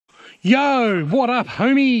Yo, what up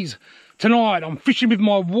homies? Tonight I'm fishing with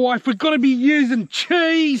my wife. We're going to be using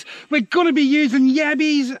cheese. We're going to be using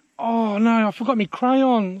yabbies. Oh no, I forgot my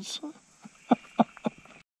crayons.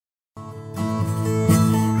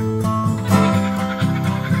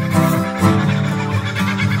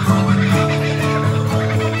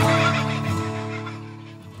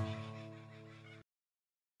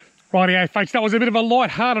 Rightio folks, that was a bit of a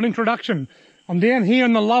light-hearted introduction. I'm down here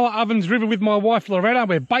in the Lower Ovens River with my wife Lauretta.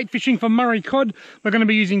 We're bait fishing for Murray cod. We're going to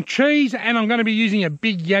be using cheese and I'm going to be using a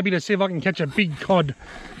big yabby to see if I can catch a big cod.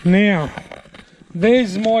 Now,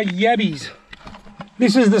 there's my yabbies.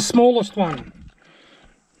 This is the smallest one.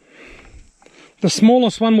 The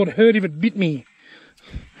smallest one would hurt if it bit me.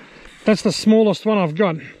 That's the smallest one I've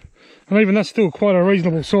got. And even that's still quite a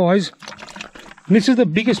reasonable size. And this is the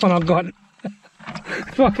biggest one I've got.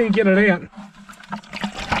 If I can get it out.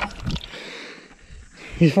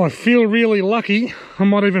 If I feel really lucky, I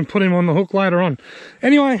might even put him on the hook later on.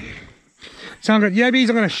 Anyway, so I've got yabbies.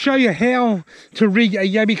 I'm going to show you how to rig a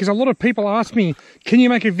yabby because a lot of people ask me, can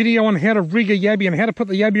you make a video on how to rig a yabby and how to put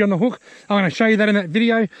the yabby on the hook? I'm going to show you that in that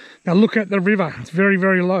video. Now look at the river. It's very,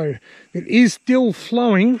 very low. It is still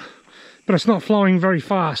flowing, but it's not flowing very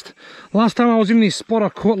fast. Last time I was in this spot, I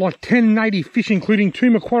caught like 10 native fish, including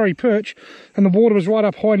 2 Macquarie perch, and the water was right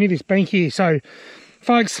up high near this bank here. So,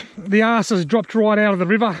 folks, the arse has dropped right out of the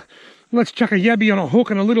river. Let's chuck a yabby on a hook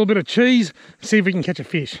and a little bit of cheese, see if we can catch a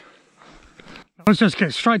fish. Let's just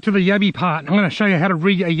get straight to the yabby part. I'm going to show you how to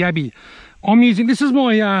rig a yabby. I'm using, this is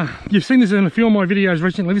my, you've seen this in a few of my videos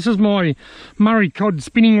recently, this is my Murray cod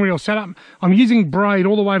spinning reel setup. I'm using braid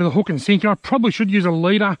all the way to the hook and sinker. I probably should use a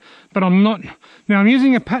leader, but I'm not. Now I'm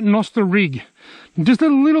using a paternoster rig. Just a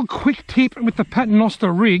little quick tip with the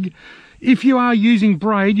paternoster rig. If you are using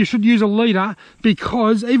braid, you should use a leader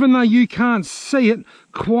because even though you can't see it,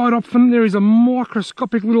 quite often there is a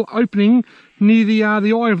microscopic little opening near the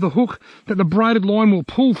eye of the hook that the braided line will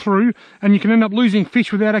pull through and you can end up losing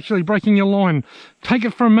fish without actually breaking your line. Take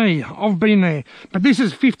it from me, I've been there. But this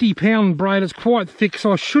is 50-pound braid, it's quite thick,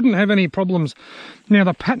 so I shouldn't have any problems. Now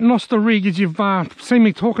the paternoster rig, as you've seen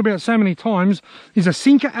me talk about so many times, is a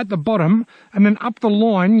sinker at the bottom and then up the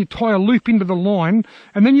line, you tie a loop into the line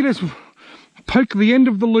and then you just poke the end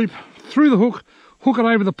of the loop through the hook, hook it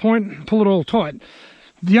over the point, pull it all tight.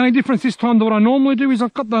 The only difference this time to what I normally do is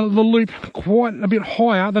I've got the loop quite a bit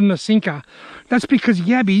higher than the sinker. That's because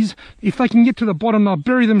yabbies, if they can get to the bottom, they'll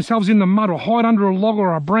bury themselves in the mud or hide under a log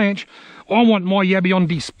or a branch. I want my yabby on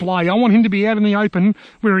display. I want him to be out in the open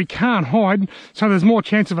where he can't hide, so there's more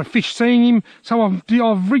chance of a fish seeing him. So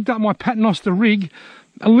I've rigged up my paternoster rig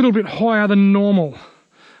a little bit higher than normal.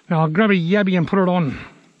 Now I'll grab a yabby and put it on.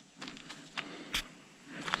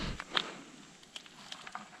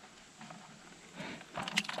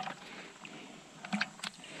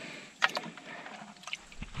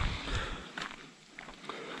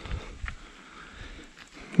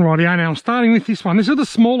 Rightio, now I'm starting with this one. This is the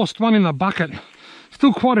smallest one in the bucket.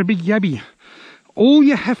 Still quite a big yabby. All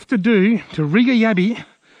you have to do to rig a yabby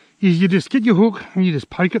is you just get your hook and you just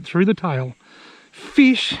poke it through the tail.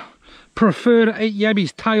 Fish prefer to eat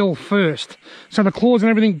yabby's tail first, so the claws and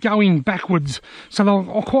everything go in backwards. So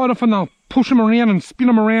quite often they'll push them around and spin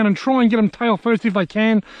them around and try and get them tail first if they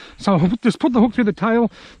can. So just put the hook through the tail.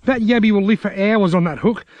 That yabby will live for hours on that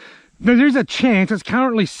hook. There is a chance, it's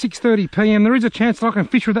currently 6:30 p.m, there is a chance that I can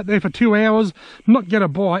fish with that there for 2 hours, not get a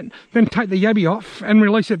bite, then take the yabby off and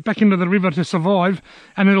release it back into the river to survive,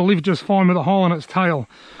 and it'll live just fine with a hole in its tail.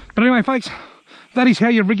 But anyway folks, that is how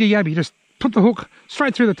you rig a yabby. Just put the hook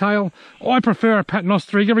straight through the tail. I prefer a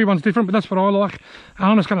paternoster rig, everyone's different, but that's what I like. And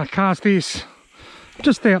I'm just going to cast this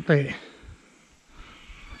just out there.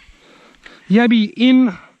 Yabby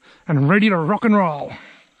in and ready to rock and roll.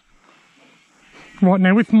 Right,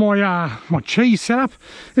 now with my my cheese setup,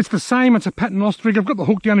 it's the same, it's a paternoster rig. I've got the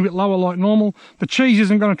hook down a bit lower like normal. The cheese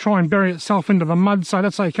isn't going to try and bury itself into the mud, so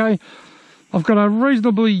that's okay. I've got a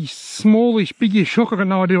reasonably smallish, biggish hook. I've got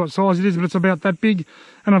no idea what size it is, but it's about that big.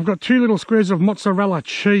 And I've got 2 little squares of mozzarella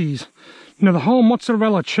cheese. Now the whole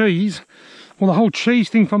mozzarella cheese, well the whole cheese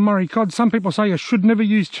thing for Murray cod, some people say you should never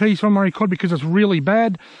use cheese for Murray cod because it's really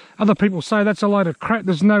bad. Other people say that's a load of crap,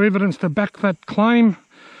 there's no evidence to back that claim.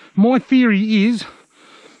 My theory is,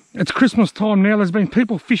 it's Christmas time now, there's been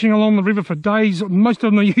people fishing along the river for days, most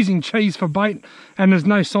of them are using cheese for bait, and there's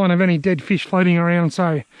no sign of any dead fish floating around,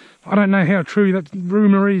 so I don't know how true that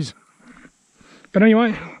rumour is. But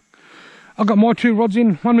anyway, I've got my 2 rods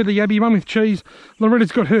in, one with a yabby, one with cheese.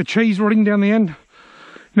 Loretta's got her cheese rodding down the end.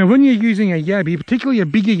 Now when you're using a yabby, particularly a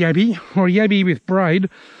bigger yabby, or a yabby with braid,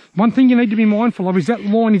 one thing you need to be mindful of is that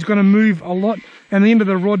line is going to move a lot, and the end of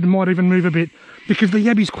the rod might even move a bit. because the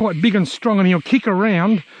yabby's quite big and strong and he'll kick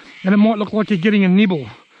around and it might look like you're getting a nibble.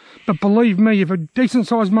 But believe me, if a decent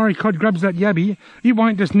sized Murray cod grabs that yabby, it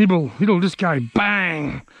won't just nibble, it'll just go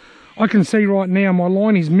bang. I can see right now my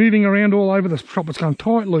line is moving around all over the shop. It's going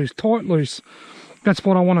tight, loose, tight, loose. That's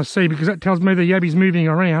what I want to see, because that tells me the yabby's moving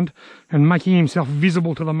around and making himself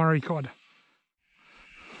visible to the Murray cod.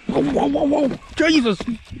 Whoa, whoa, whoa, whoa, Jesus!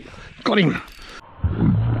 Got him.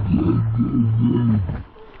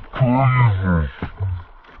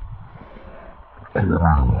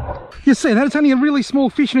 You see that? It's only a really small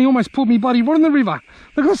fish and he almost pulled me bloody rod in the river.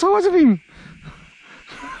 Look at the size of him.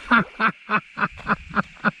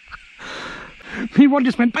 My rod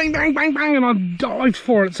just went bang, bang, bang, bang, and I dived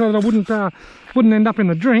for it so that I wouldn't end up in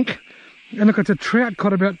the drink. And look, it's a trout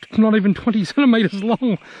cod about not even 20 centimetres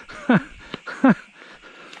long.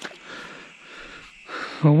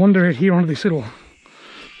 I'll wander out here onto this little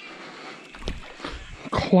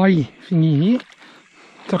clay thingy here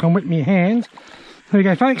so I can wet my hands. There we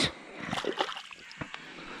go, folks.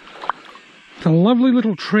 It's a lovely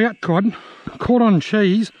little trout cod caught on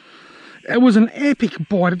cheese. It was an epic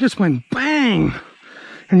bite. It just went bang.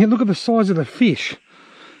 And you look at the size of the fish.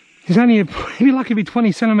 He's only, he'd be lucky to be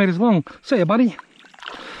 20 centimetres long. See ya, buddy.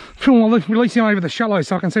 I'll release him over the shallow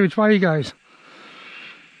so I can see which way he goes.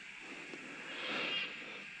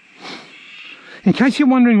 In case you're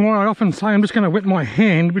wondering why I often say I'm just going to wet my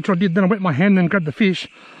hand, which I did, then I wet my hand and then grab the fish.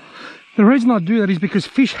 The reason I do that is because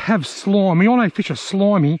fish have slime. We all know fish are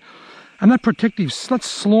slimy. And that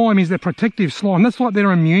slime is their protective slime. That's like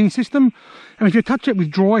their immune system. And if you touch it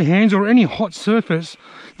with dry hands or any hot surface,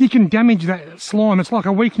 you can damage that slime. It's like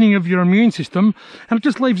a weakening of your immune system, and it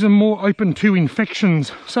just leaves them more open to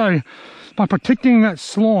infections. So by protecting that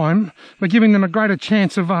slime, we're giving them a greater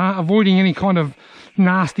chance of avoiding any kind of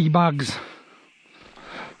nasty bugs.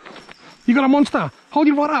 You got a monster. Hold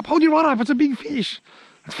your rod up. Hold your rod up. It's a big fish.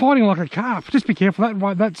 It's fighting like a carp. Just be careful.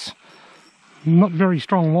 That's not very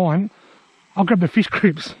strong line. I'll grab the fish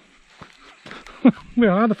grips.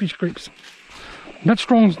 Where are the fish grips?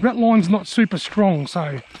 That line's not super strong,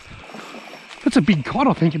 so that's a big cod,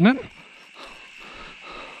 I think, isn't it?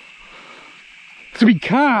 It's a big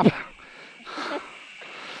carp.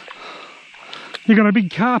 You got a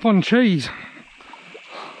big carp on cheese.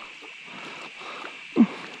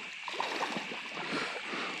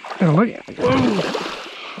 Whoa.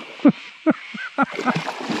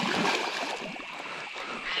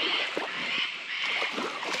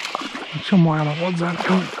 Show my other rods out.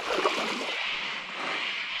 Come on.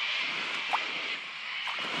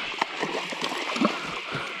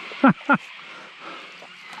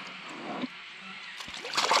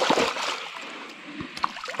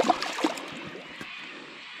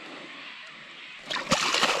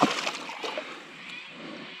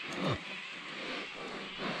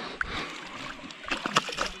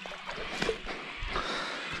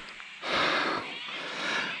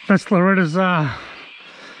 That's Lauretta's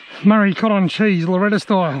Murray cod on cheese, Lauretta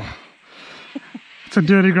style. It's a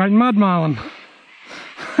dirty great mud marlin.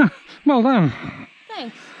 Well done.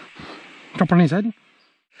 Thanks. Drop on his head.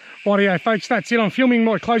 Rightio folks, that's it. I'm filming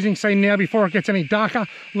my closing scene now before it gets any darker.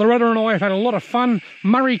 Lauretta and I have had a lot of fun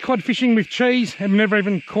Murray cod fishing with cheese, and never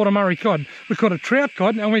even caught a Murray cod. We caught a trout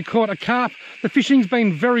cod and we caught a carp. The fishing's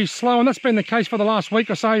been very slow, and that's been the case for the last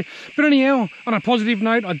week or so. But anyhow, on a positive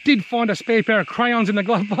note, I did find a spare pair of crayons in the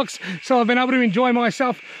glove box, so I've been able to enjoy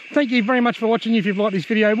myself. Thank you very much for watching. If you've liked this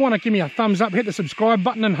video, why not give me a thumbs up, hit the subscribe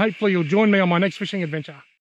button, and hopefully you'll join me on my next fishing adventure.